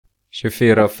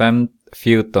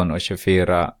24,14 och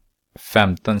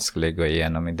 24,15 skulle jag gå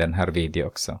igenom i den här videon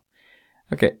också.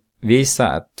 Okej, visa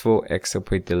att 2x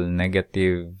upphöjt till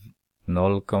negativ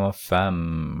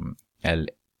 0,5 är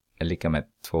lika med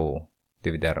 2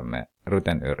 dividerat med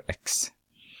roten ur x.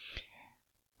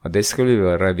 Och det skulle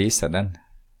vi revisa den.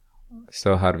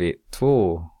 Så har vi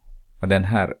 2 och den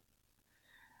här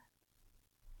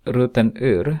roten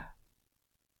ur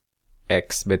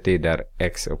x betyder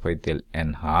x upphöjt till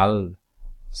 1/2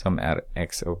 som är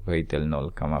x upphöjt till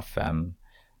 0,5.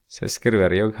 Så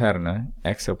skriver jag här nu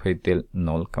x upphöjt till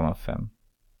 0,5.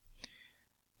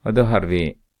 Och då har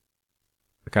vi,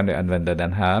 kan du använda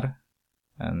den här.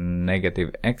 En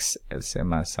negativ x är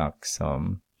samma sak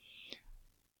som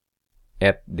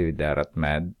 1 dividerat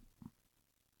med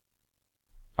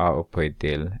a upphöjt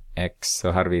till x.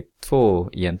 Så har vi 2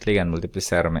 egentligen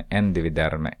multiplicerat med 1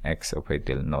 dividerat med x upphöjt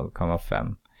till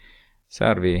 0,5. Så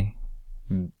har vi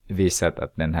visat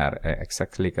att den här är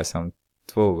exakt lika som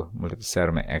 2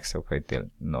 multiplicerat med x upphöjt till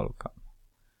 0,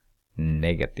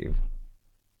 negativ.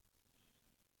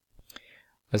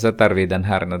 Och så tar vi den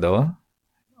här nu då.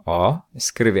 A,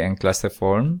 skriver enklaste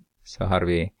form. Så har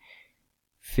vi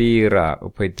 4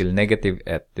 upphöjt till negativ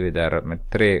 1 dividerat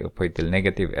med 3 upphöjt till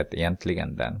negativ 1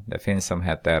 egentligen den. Det finns som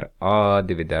heter a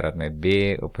dividerat med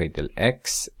b upphöjt till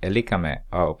x är lika med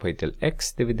a upphöjt till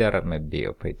x dividerat med b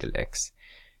upphöjt till x.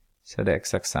 Så det är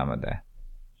exakt samma där.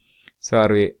 Så har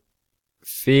vi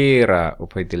 4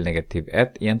 upphöjt till negativ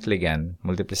 1 egentligen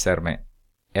multiplicerar med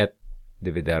 1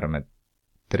 dividerat med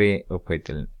 3 upphöjt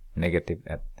till negativ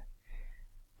 1.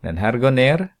 Den här går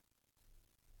ner.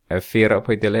 4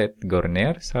 upphöjt till 1 går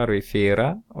ner. Så har vi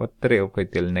 4 och 3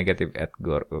 upphöjt till negativ 1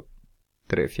 går upp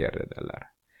 3/4.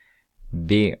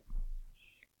 B.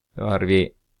 Då har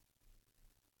vi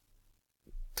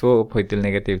 2 upphöjt till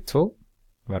negativ 2.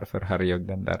 Varför har jag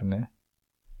den där nu?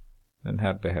 Den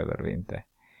här behöver vi inte.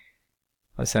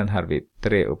 Och sen har vi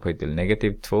 3 upphöjt till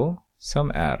negativ 2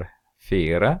 som är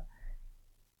 4.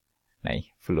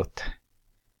 Nej, förlåt.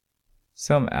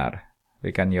 Som är,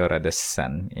 vi kan göra det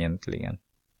sen egentligen.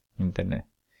 Inte nu.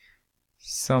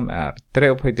 Som är 3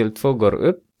 upphöjt till 2 går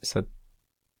upp. Så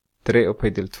 3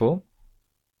 upphöjt till 2.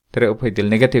 3 upphöjt till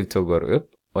negativ 2 går upp.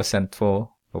 Och sen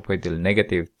 2 upphöjt till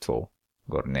negativ 2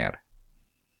 går ner.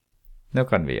 Nu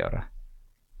kan vi göra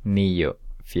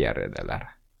 9/4.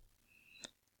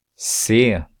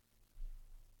 C.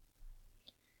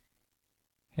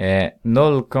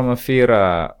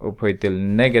 0,4 upphöjt till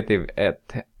negativ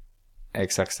 1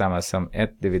 exakt samma som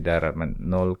 1 dividerat med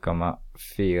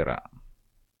 0,4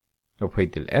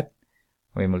 upphöjt till 1.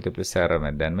 Och vi multiplicerar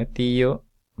med den med 10.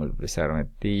 Multiplicerar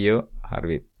med 10 har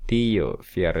vi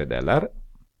 10/4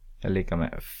 är lika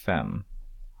med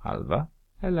 5/2.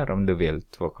 Eller om du vill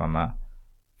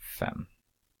 2,5.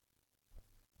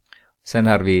 Sen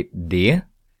har vi D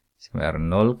som är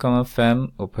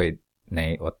 0,5 upphöjt,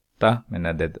 8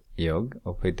 menade jag,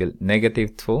 upphöjt till negativ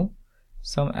 2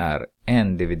 som är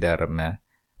 1 dividerat med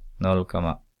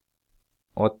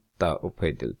 0,8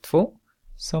 upphöjt till 2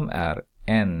 som är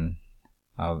 1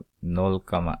 av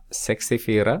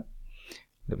 0,64.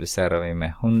 Det bestämmer vi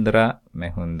med 100 med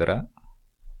 100.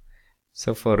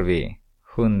 Så får vi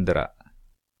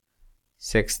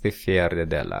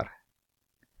 164.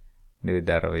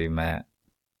 Dividerar vi med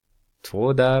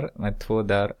 2 där, med 2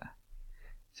 där.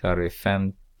 Så har vi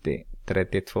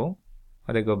 32.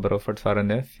 Och det går bra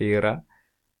fortfarande.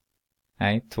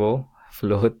 2.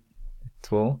 Förlåt.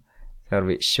 2. Så har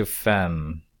vi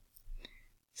 25.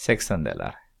 16.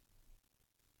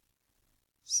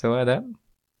 Så är det.